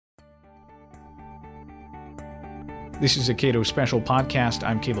This is a Cato Special podcast.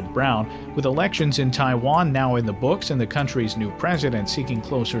 I'm Caleb Brown. With elections in Taiwan now in the books and the country's new president seeking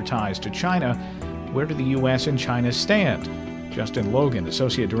closer ties to China, where do the U.S. and China stand? Justin Logan,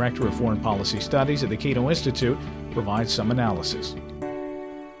 Associate Director of Foreign Policy Studies at the Cato Institute, provides some analysis.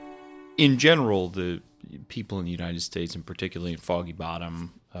 In general, the people in the United States, and particularly in Foggy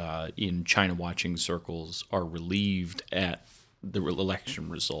Bottom, in China-watching circles, are relieved at the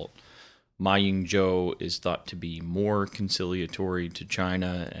election result. Ma Ying-jeou is thought to be more conciliatory to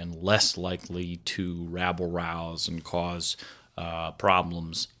China and less likely to rabble-rouse and cause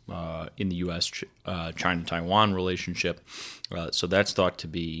problems in the U.S.-China-Taiwan relationship. So that's thought to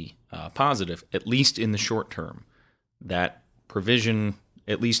be positive, at least in the short term. That provision,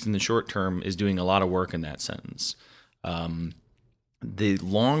 at least in the short term, is doing a lot of work in that sentence. The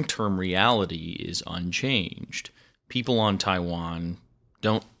long-term reality is unchanged. People on Taiwan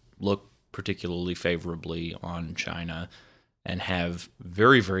don't look particularly favorably on China and have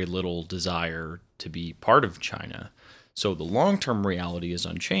very, very little desire to be part of China. So the long-term reality is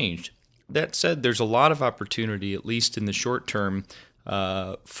unchanged. That said, there's a lot of opportunity, at least in the short term,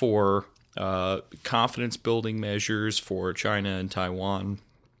 for confidence-building measures for China and Taiwan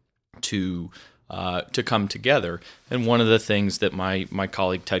to come together. And one of the things that my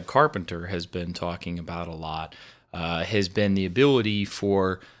colleague Ted Carpenter has been talking about a lot has been the ability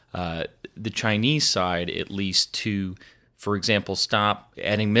for the Chinese side, at least, to, for example, stop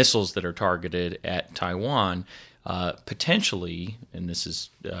adding missiles that are targeted at Taiwan, potentially, and this is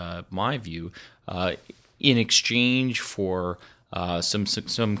my view, in exchange for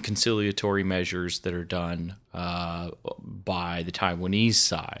some conciliatory measures that are done by the Taiwanese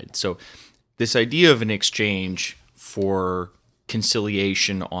side. So this idea of an exchange for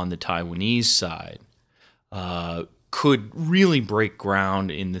conciliation on the Taiwanese side could really break ground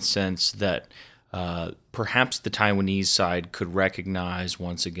in the sense that perhaps the Taiwanese side could recognize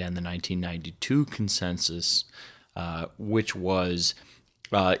once again the 1992 consensus, which was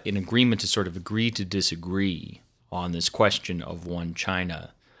an agreement to sort of agree to disagree on this question of one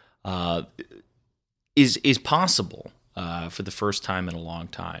China, is possible for the first time in a long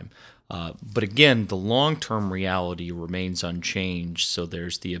time. But again, the long-term reality remains unchanged, so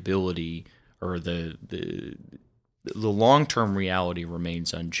there's the ability, or the long-term reality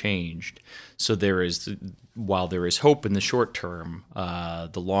remains unchanged. So while there is hope in the short term,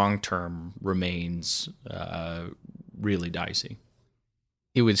 the long term remains really dicey.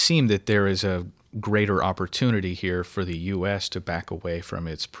 It would seem that there is a greater opportunity here for the U.S. to back away from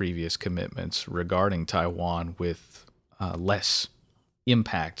its previous commitments regarding Taiwan with less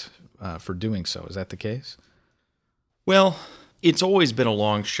impact for doing so. Is that the case? Well, it's always been a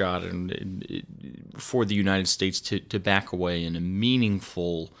long shot for the United States to back away in a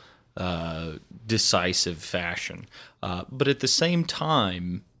meaningful, decisive fashion. But at the same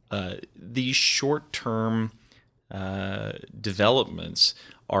time, these short-term developments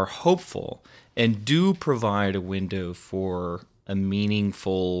are hopeful and do provide a window for a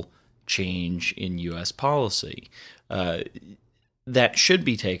meaningful change in U.S. policy. That should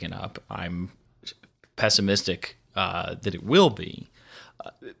be taken up. I'm pessimistic that it will be.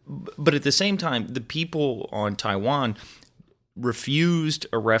 But at the same time, the people on Taiwan refused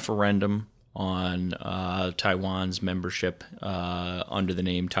a referendum on Taiwan's membership under the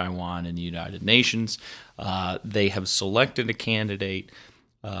name Taiwan in the United Nations. They have selected a candidate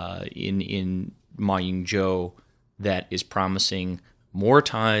in Ma Ying-jeou that is promising more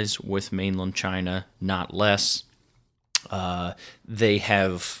ties with mainland China, not less. They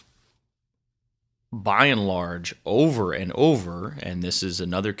have, by and large, over and over, and this is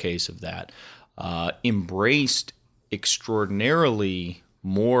another case of that, embraced extraordinarily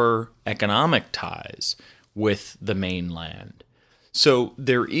more economic ties with the mainland. So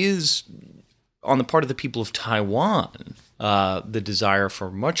there is, on the part of the people of Taiwan, the desire for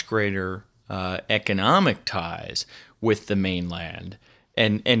much greater economic ties with the mainland.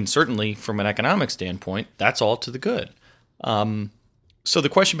 And certainly, from an economic standpoint, that's all to the good. So the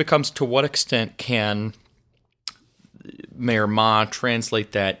question becomes, to what extent can Mayor Ma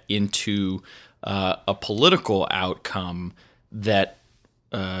translate that into a political outcome that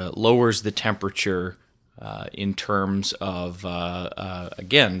lowers the temperature in terms of,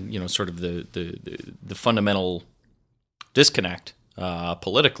 again, sort of the fundamental disconnect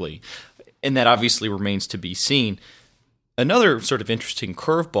politically, and that obviously remains to be seen. Another sort of interesting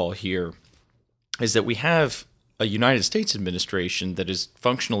curveball here is that we have a United States administration that is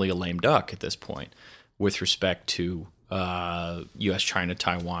functionally a lame duck at this point with respect to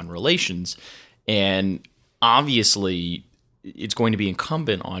U.S.-China-Taiwan relations. And obviously, it's going to be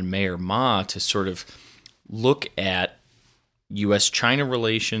incumbent on Mayor Ma to sort of look at U.S.-China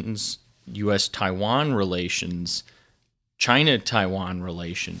relations, U.S.-Taiwan relations, China-Taiwan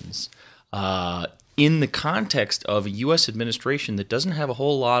relations, in the context of a U.S. administration that doesn't have a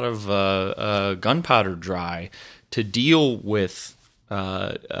whole lot of gunpowder dry to deal with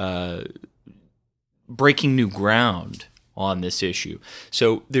breaking new ground on this issue.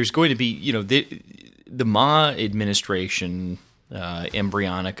 So there's going to be, the Ma administration,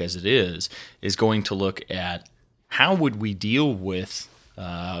 embryonic as it is going to look at how would we deal with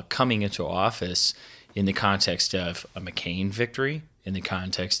coming into office in the context of a McCain victory, in the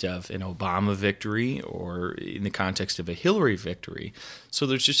context of an Obama victory, or in the context of a Hillary victory. So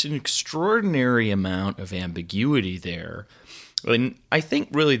there's just an extraordinary amount of ambiguity there. And I think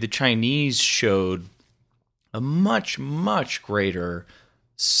really the Chinese showed a much, much greater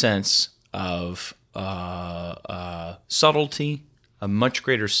sense of subtlety, a much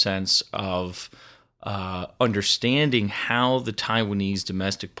greater sense of understanding how the Taiwanese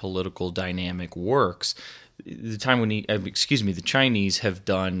domestic political dynamic works. The Chinese have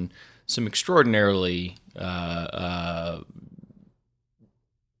done some extraordinarily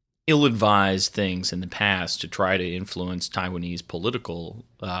ill-advised things in the past to try to influence Taiwanese political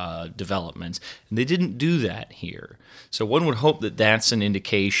developments, and they didn't do that here. So one would hope that that's an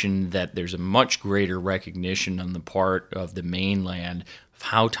indication that there's a much greater recognition on the part of the mainland of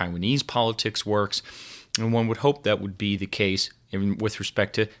how Taiwanese politics works, and one would hope that would be the case with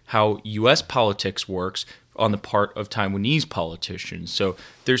respect to how U.S. politics works on the part of Taiwanese politicians. So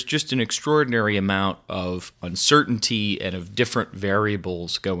there's just an extraordinary amount of uncertainty and of different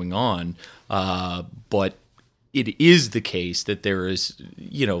variables going on, but it is the case that there is,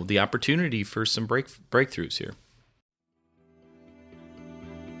 the opportunity for some breakthroughs here.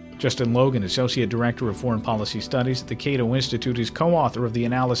 Justin Logan, Associate Director of Foreign Policy Studies at the Cato Institute, is co-author of the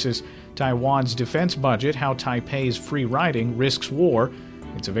analysis Taiwan's Defense Budget, How Taipei's Free Riding Risks War.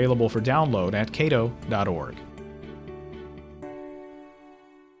 It's available for download at cato.org.